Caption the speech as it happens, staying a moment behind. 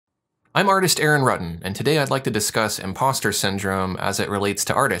I'm artist Aaron Rutten, and today I'd like to discuss imposter syndrome as it relates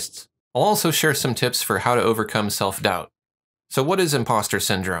to artists. I'll also share some tips for how to overcome self-doubt. So what is imposter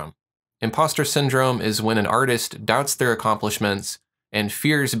syndrome? Imposter syndrome is when an artist doubts their accomplishments and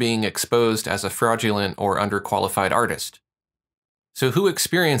fears being exposed as a fraudulent or underqualified artist. So who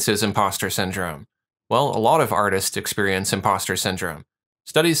experiences imposter syndrome? Well, a lot of artists experience imposter syndrome.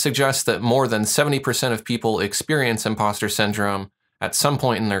 Studies suggest that more than 70% of people experience imposter syndrome at some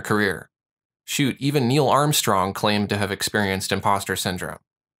point in their career. Shoot, even Neil Armstrong claimed to have experienced imposter syndrome.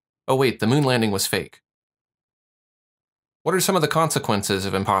 Oh wait, the moon landing was fake. What are some of the consequences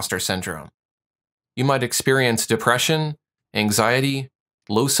of imposter syndrome? You might experience depression, anxiety,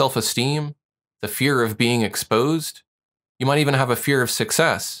 low self-esteem, the fear of being exposed. You might even have a fear of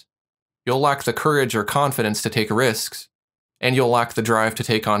success. You'll lack the courage or confidence to take risks, and you'll lack the drive to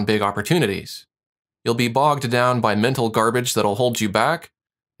take on big opportunities. You'll be bogged down by mental garbage that'll hold you back,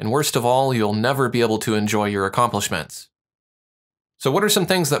 and worst of all, you'll never be able to enjoy your accomplishments. So what are some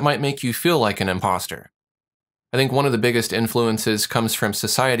things that might make you feel like an imposter? I think one of the biggest influences comes from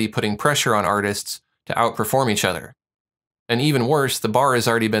society putting pressure on artists to outperform each other. And even worse, the bar has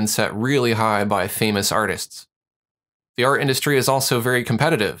already been set really high by famous artists. The art industry is also very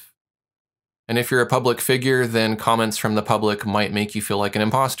competitive. And if you're a public figure, then comments from the public might make you feel like an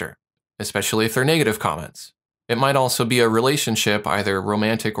imposter, especially if they're negative comments. It might also be a relationship, either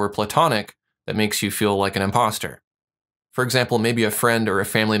romantic or platonic, that makes you feel like an imposter. For example, maybe a friend or a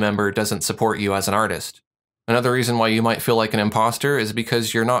family member doesn't support you as an artist. Another reason why you might feel like an imposter is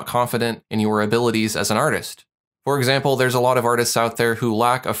because you're not confident in your abilities as an artist. For example, there's a lot of artists out there who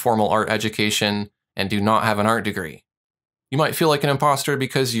lack a formal art education and do not have an art degree. You might feel like an imposter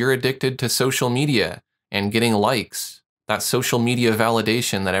because you're addicted to social media and getting likes, that social media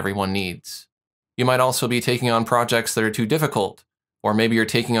validation that everyone needs. You might also be taking on projects that are too difficult, or maybe you're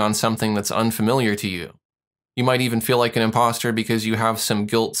taking on something that's unfamiliar to you. You might even feel like an imposter because you have some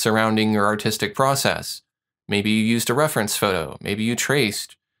guilt surrounding your artistic process. Maybe you used a reference photo, maybe you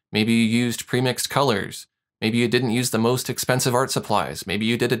traced, maybe you used pre-mixed colors, maybe you didn't use the most expensive art supplies, maybe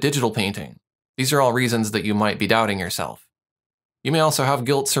you did a digital painting. These are all reasons that you might be doubting yourself. You may also have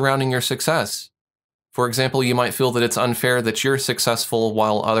guilt surrounding your success. For example, you might feel that it's unfair that you're successful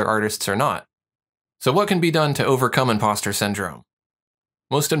while other artists are not. So what can be done to overcome imposter syndrome?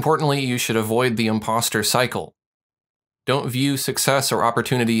 Most importantly, you should avoid the imposter cycle. Don't view success or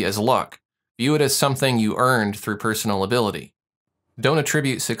opportunity as luck. View it as something you earned through personal ability. Don't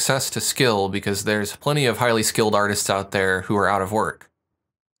attribute success to skill because there's plenty of highly skilled artists out there who are out of work.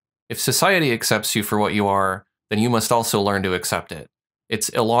 If society accepts you for what you are, then you must also learn to accept it. It's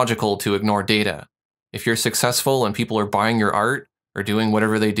illogical to ignore data. If you're successful and people are buying your art or doing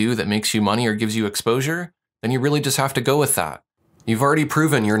whatever they do that makes you money or gives you exposure, then you really just have to go with that. You've already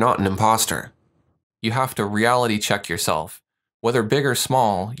proven you're not an imposter. You have to reality check yourself. Whether big or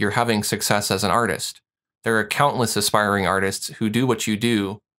small, you're having success as an artist. There are countless aspiring artists who do what you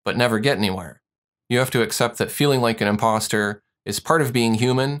do, but never get anywhere. You have to accept that feeling like an imposter is part of being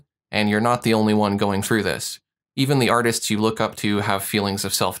human, and you're not the only one going through this. Even the artists you look up to have feelings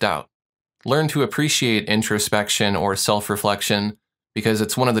of self-doubt. Learn to appreciate introspection or self-reflection because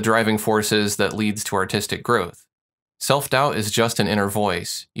it's one of the driving forces that leads to artistic growth. Self-doubt is just an inner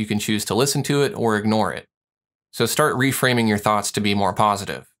voice. You can choose to listen to it or ignore it. So start reframing your thoughts to be more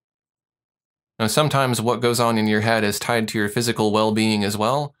positive. Now, sometimes what goes on in your head is tied to your physical well-being as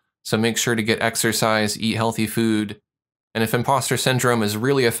well, so make sure to get exercise, eat healthy food, and if imposter syndrome is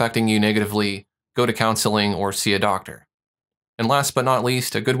really affecting you negatively, go to counseling or see a doctor. And last but not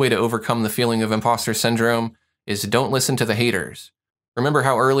least, a good way to overcome the feeling of imposter syndrome is don't listen to the haters. Remember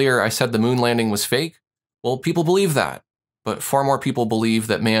how earlier I said the moon landing was fake? Well, people believe that, but far more people believe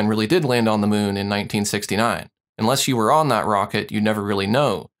that man really did land on the moon in 1969. Unless you were on that rocket, you never really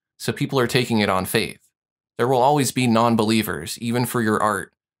know, so people are taking it on faith. There will always be non-believers, even for your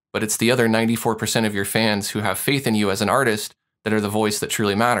art, but it's the other 94% of your fans who have faith in you as an artist that are the voice that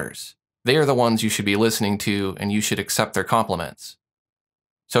truly matters. They are the ones you should be listening to, and you should accept their compliments.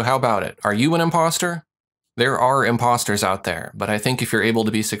 So how about it? Are you an imposter? There are imposters out there, but I think if you're able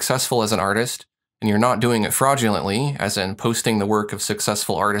to be successful as an artist, and you're not doing it fraudulently, as in posting the work of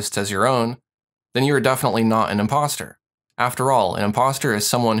successful artists as your own, then you're definitely not an imposter. After all, an imposter is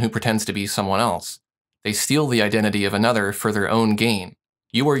someone who pretends to be someone else. They steal the identity of another for their own gain.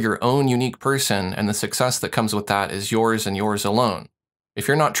 You are your own unique person, and the success that comes with that is yours and yours alone. If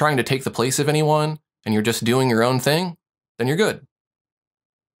you're not trying to take the place of anyone, and you're just doing your own thing, then you're good.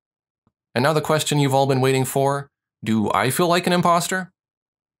 And now the question you've all been waiting for, do I feel like an imposter?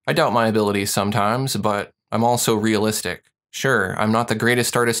 I doubt my abilities sometimes, but I'm also realistic. Sure, I'm not the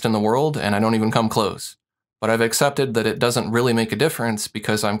greatest artist in the world, and I don't even come close. But I've accepted that it doesn't really make a difference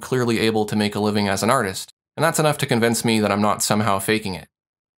because I'm clearly able to make a living as an artist, and that's enough to convince me that I'm not somehow faking it.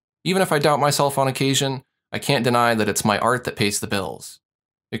 Even if I doubt myself on occasion, I can't deny that it's my art that pays the bills.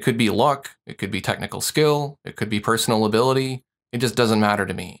 It could be luck, it could be technical skill, it could be personal ability, it just doesn't matter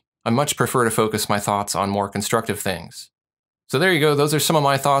to me. I much prefer to focus my thoughts on more constructive things. So there you go, those are some of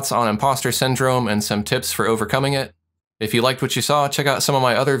my thoughts on imposter syndrome and some tips for overcoming it. If you liked what you saw, check out some of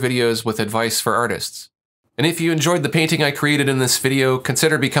my other videos with advice for artists. And if you enjoyed the painting I created in this video,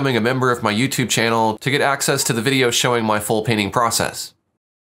 consider becoming a member of my YouTube channel to get access to the video showing my full painting process.